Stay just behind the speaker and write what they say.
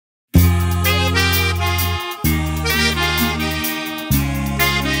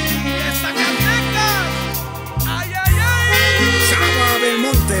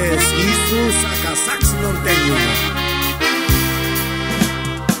y su ZacaSax Norteño.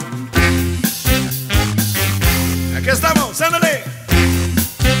 Aquí estamos, ándale.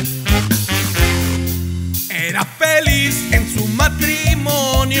 Era feliz en su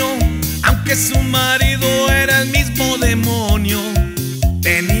matrimonio, aunque su marido era el mismo demonio.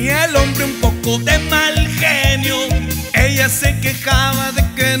 Tenía el hombre un poco de mal genio, ella se quejaba de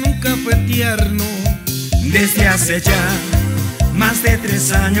que nunca fue tierno. Desde hace ya más de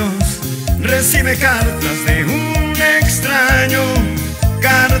 3 años recibe cartas de un extraño,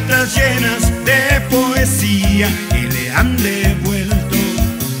 cartas llenas de poesía que le han devuelto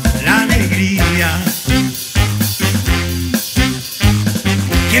la alegría.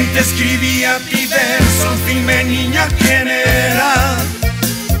 ¿Quién te escribía mi verso? Dime, niña, ¿quién era?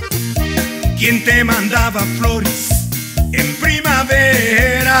 ¿Quién te mandaba flores en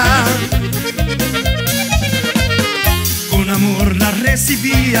primavera? Con amor las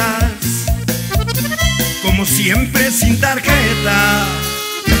recibías, como siempre sin tarjeta.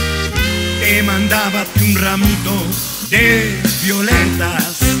 Te mandaba un ramito de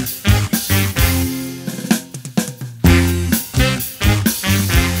violetas.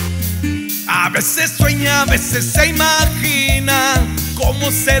 A veces sueña, a veces se imagina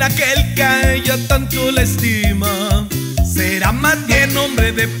cómo será aquel que a ella tanto la estima. Será más bien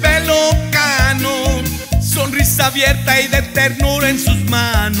hombre de pelo cano, sonrisa abierta y de ternura en sus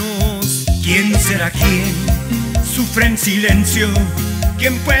manos. ¿Quién será quien sufre en silencio?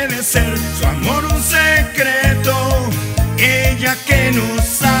 ¿Quién puede ser su amor un secreto? Ella que no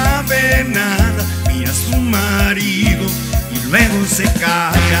sabe nada, mira a su marido y luego se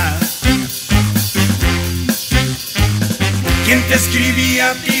calla. ¿Quién te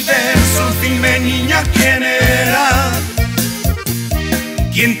escribía mi verso? Dime, niña, ¿quién era?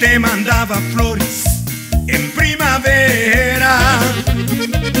 ¿Quién te mandaba flores en primavera?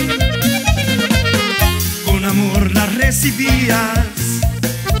 Con amor las recibías,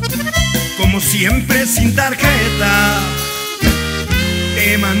 como siempre sin tarjeta.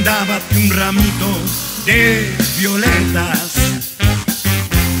 Te mandaba un ramito de violetas.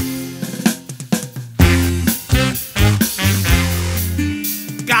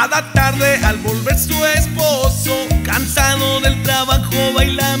 Cada tarde al volver su esposo, cansado del trabajo, va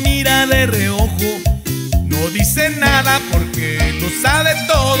y la mira de reojo. No dice nada porque lo sabe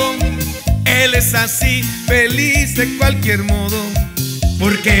todo. Él es así, feliz de cualquier modo.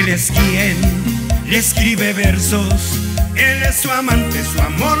 Porque él es quien le escribe versos, él es su amante, su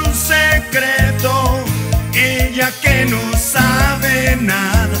amor un secreto. Ella que no sabe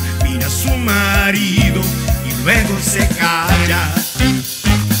nada, mira a su marido y luego se calla.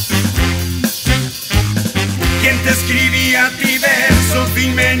 ¿Quién te escribía mi verso?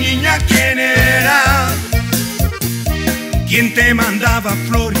 Dime, niña, ¿quién era? ¿Quién te mandaba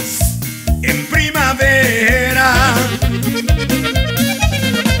flores en primavera?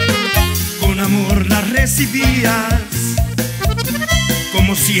 Con amor las recibías,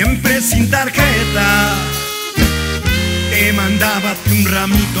 como siempre sin tarjeta. Te mandaba un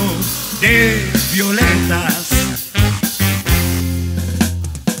ramito de violetas.